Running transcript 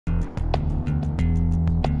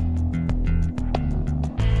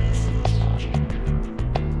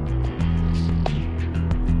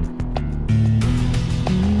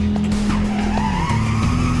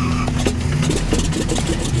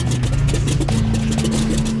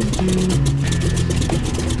We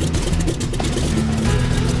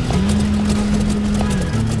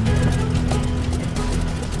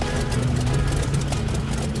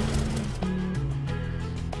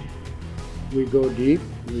go deep,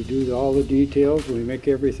 we do all the details, we make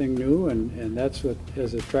everything new, and that's what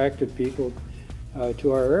has attracted people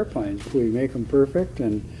to our airplanes. We make them perfect,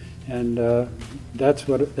 and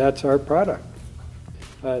that's our product.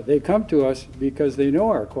 They come to us because they know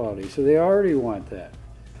our quality, so they already want that.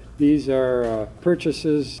 These are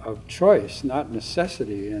purchases of choice, not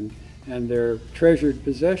necessity, and they're treasured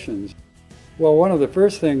possessions. Well, one of the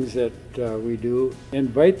first things that we do,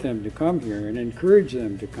 invite them to come here and encourage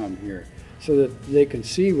them to come here so that they can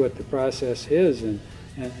see what the process is, and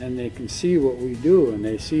they can see what we do, and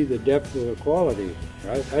they see the depth of the quality.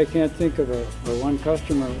 I can't think of a one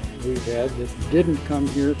customer we've had that didn't come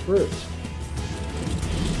here first.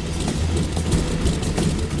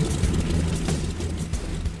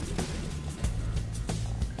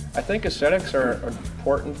 I think aesthetics are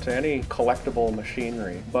important to any collectible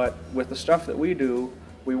machinery, but with the stuff that we do,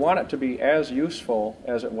 we want it to be as useful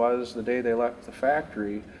as it was the day they left the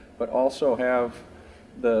factory, but also have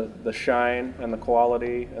the shine and the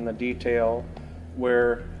quality and the detail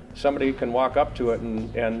where somebody can walk up to it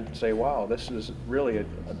and say, wow, this is really an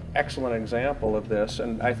excellent example of this.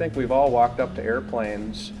 And I think we've all walked up to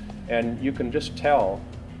airplanes and you can just tell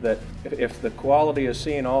that if the quality is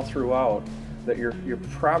seen all throughout, that you're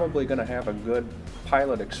probably going to have a good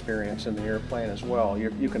pilot experience in the airplane as well.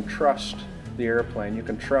 You can trust the airplane, you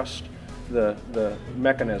can trust the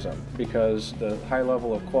mechanism, because the high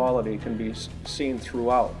level of quality can be seen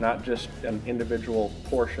throughout, not just in individual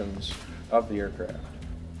portions of the aircraft.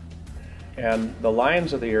 And the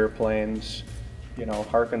lines of the airplanes, you know,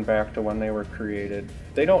 harken back to when they were created.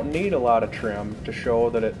 They don't need a lot of trim to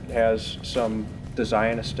show that it has some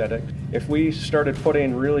design aesthetic. If we started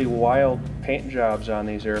putting really wild paint jobs on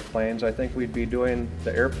these airplanes, I think we'd be doing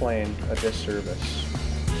the airplane a disservice.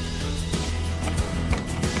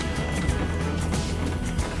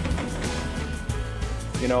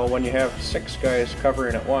 You know, when you have 6 guys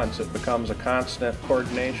covering at once, it becomes a constant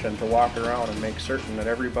coordination to walk around and make certain that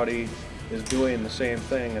everybody is doing the same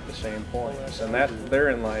thing at the same points, and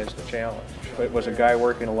therein lies the challenge. If it was a guy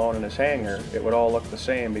working alone in his hangar, it would all look the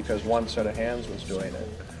same because one set of hands was doing it.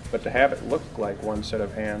 But to have it look like one set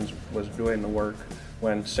of hands was doing the work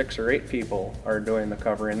when 6 or 8 people are doing the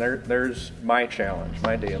covering, there's my challenge,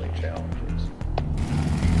 my daily challenges.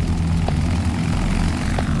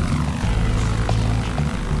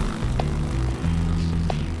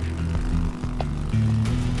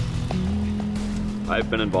 I've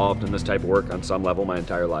been involved in this type of work on some level my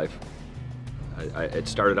entire life. It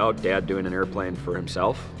started out Dad doing an airplane for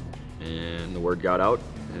himself, and the word got out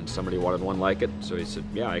and somebody wanted one like it, so he said,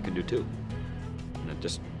 yeah, I can do 2. And it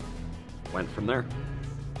just went from there.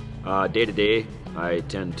 Day to day, I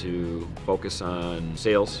tend to focus on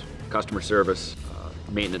sales, customer service,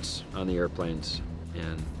 maintenance on the airplanes,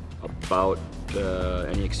 and about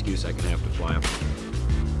any excuse I can have to fly them.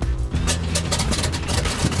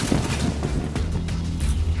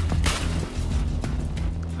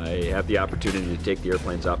 I have the opportunity to take the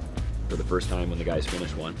airplanes up for the first time when the guys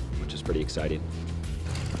finish one, which is pretty exciting.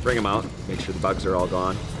 Bring them out, make sure the bugs are all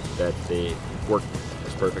gone, that they work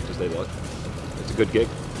as perfect as they look. It's a good gig.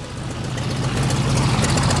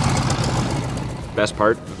 Best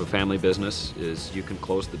part of a family business is you can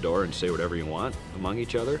close the door and say whatever you want among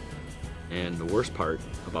each other. And the worst part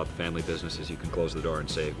about the family business is you can close the door and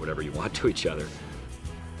say whatever you want to each other.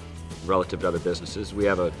 Relative to other businesses, we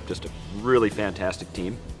have just a really fantastic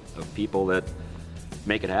team of people that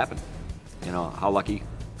make it happen. You know, how lucky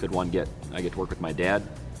could one get? I get to work with my dad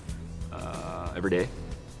every day,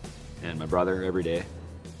 and my brother every day,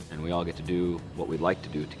 and we all get to do what we'd like to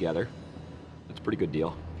do together. It's a pretty good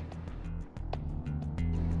deal.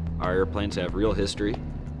 Our airplanes have real history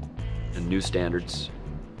and new standards.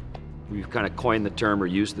 We've kind of coined the term, or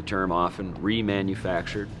used the term often,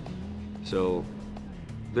 remanufactured. So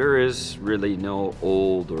there is really no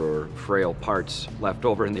old or frail parts left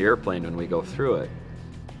over in the airplane when we go through it.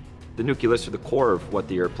 The nucleus, or the core of what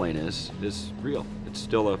the airplane is real. It's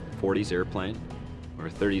still a 40s airplane or a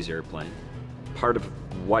 30s airplane. Part of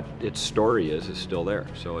what its story is still there.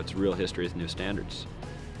 So it's real history with new standards.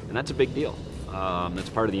 And that's a big deal. That's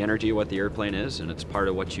part of the energy of what the airplane is, and it's part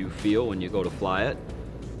of what you feel when you go to fly it.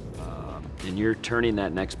 And you're turning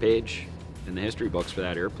that next page in the history books for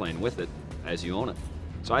that airplane with it as you own it.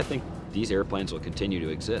 So I think these airplanes will continue to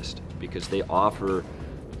exist because they offer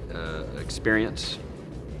experience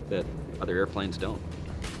that other airplanes don't.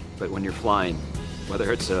 But when you're flying,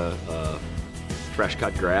 whether it's a fresh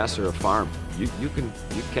cut grass or a farm. You can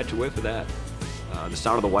catch a whiff of that. The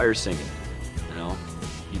sound of the wires singing. You know,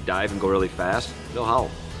 you dive and go really fast, they'll howl.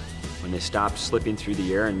 When they stop slipping through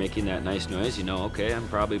the air and making that nice noise, you know, okay, I'm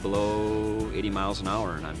probably below 80 miles an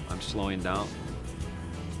hour and I'm slowing down.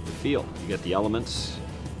 The feel, you get the elements.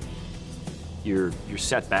 You're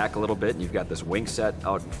set back a little bit and you've got this wing set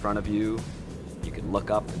out in front of you. You can look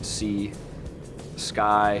up and see the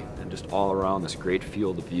sky and just all around this great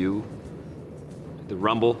field of view. The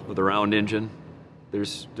rumble of the round engine,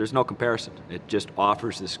 there's no comparison. It just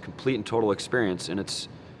offers this complete and total experience, and it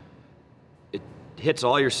hits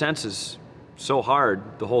all your senses so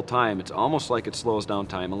hard the whole time. It's almost like it slows down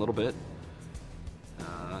time a little bit.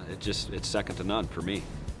 It's second to none for me.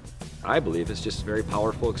 I believe it's just a very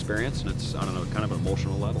powerful experience, and it's on a kind of an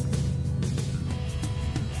emotional level.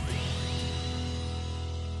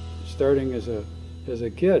 Starting as a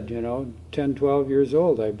kid, you know, 10, 12 years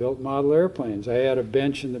old, I built model airplanes. I had a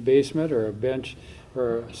bench in the basement or a bench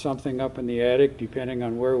or something up in the attic, depending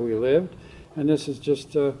on where we lived. And this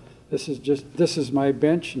is my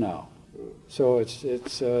bench now. So it's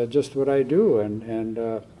just what I do,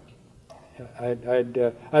 and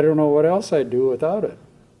I don't know what else I'd do without it.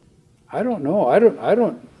 I don't know. I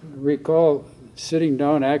don't recall sitting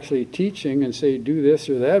down actually teaching and say do this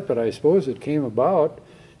or that, but I suppose it came about.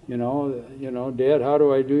 You know, Dad, how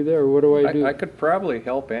do I do that, or what do I do? I could probably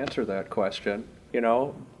help answer that question. You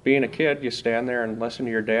know, being a kid, you stand there and listen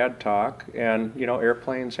to your dad talk, and, you know,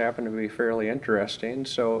 airplanes happen to be fairly interesting.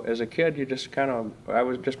 So as a kid, you just I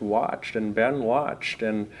was just watched, and Ben watched,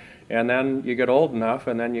 and then you get old enough,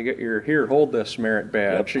 and then you get your, here, hold this merit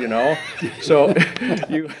badge, Yep. you know? So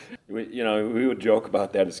You know, we would joke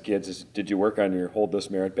about that as kids, is, did you work on your hold this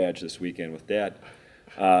merit badge this weekend with Dad?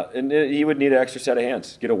 And he would need an extra set of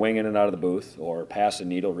hands, get a wing in and out of the booth, or pass a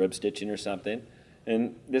needle rib stitching or something.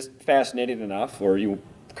 And this fascinating enough, or you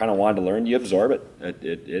kind of wanted to learn, you absorb it.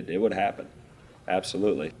 It would happen.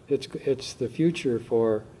 Absolutely. It's the future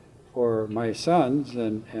for my sons,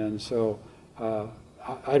 and so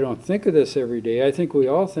I don't think of this every day. I think we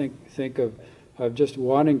all think of just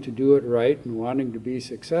wanting to do it right and wanting to be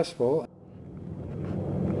successful.